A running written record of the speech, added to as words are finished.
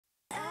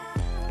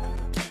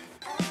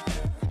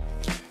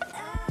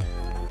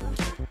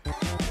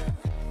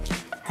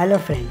Hello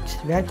friends,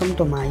 welcome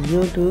to my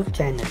YouTube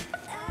channel.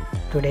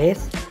 Today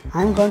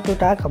I'm going to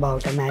talk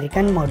about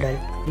American model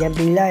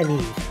Gabriella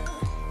Reyes.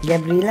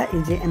 Gabriella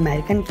is an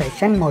American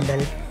fashion model,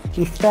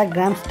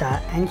 Instagram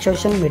star and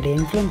social media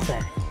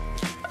influencer.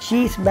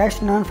 She is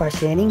best known for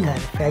sharing her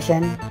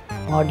fashion,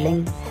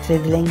 modeling,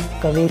 sizzling,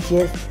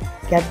 curvaceous,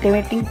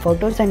 captivating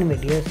photos and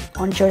videos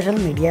on social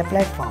media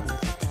platforms,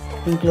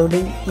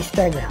 including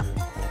Instagram.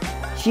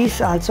 She is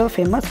also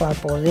famous for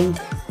posing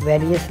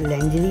various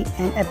lingerie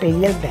and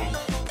apparel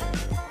brands.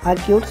 Her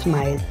cute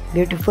smile,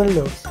 beautiful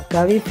looks,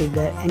 curvy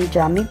figure and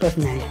charming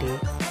personality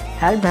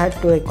helped her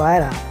to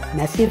acquire a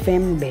massive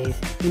fan base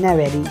in a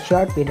very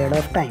short period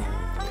of time.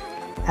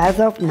 As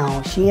of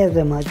now, she has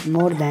amassed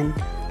more than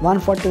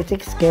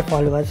 146k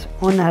followers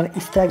on her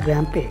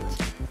Instagram page.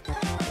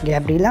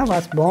 Gabriella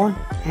was born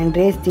and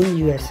raised in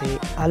USA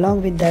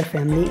along with their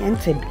family and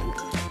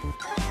siblings.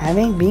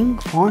 Having been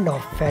fond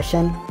of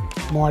fashion,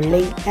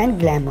 modeling and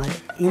glamour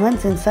even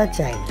since a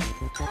child,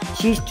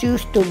 she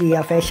chose to be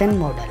a fashion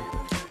model.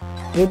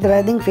 With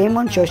rising fame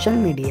on social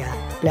media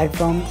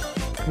platforms,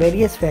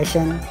 various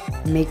fashion,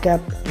 makeup,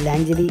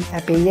 lingerie,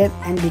 apparel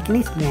and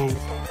bikini brands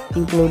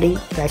including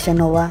Fashion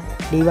Nova,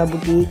 Diva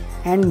Boutique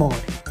and more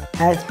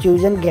has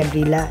chosen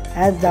Gabriella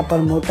as the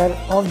promoter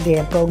of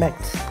their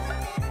products.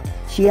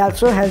 She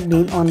also has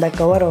been on the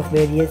cover of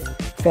various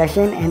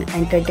fashion and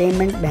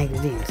entertainment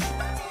magazines.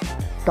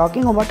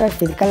 Talking about her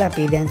physical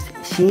appearance,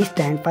 she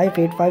stands 5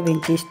 feet 5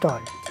 inches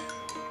tall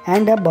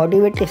and her body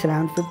weight is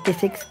around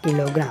 56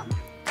 kg.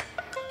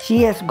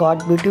 She has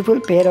got beautiful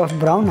pair of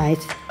brown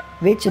eyes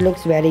which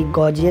looks very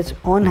gorgeous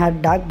on her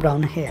dark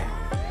brown hair.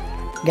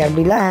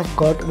 Gabriella has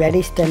got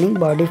very stunning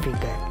body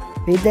figure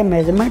with a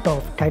measurement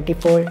of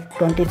 34,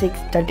 26,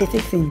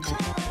 36 inches.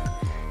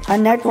 Her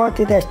net worth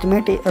is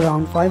estimated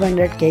around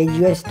 $500k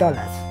US,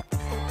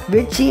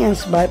 which she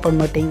earns by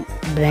promoting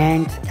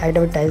brands,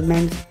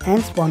 advertisements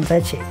and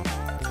sponsorship.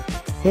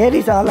 Here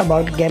is all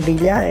about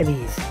Gabriella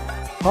Reyes.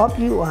 Hope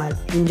you all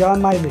enjoy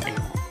my video.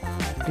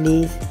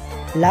 Please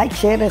like,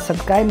 share and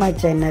subscribe my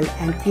channel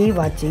and keep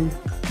watching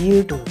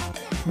YouTube.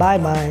 Bye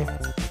bye.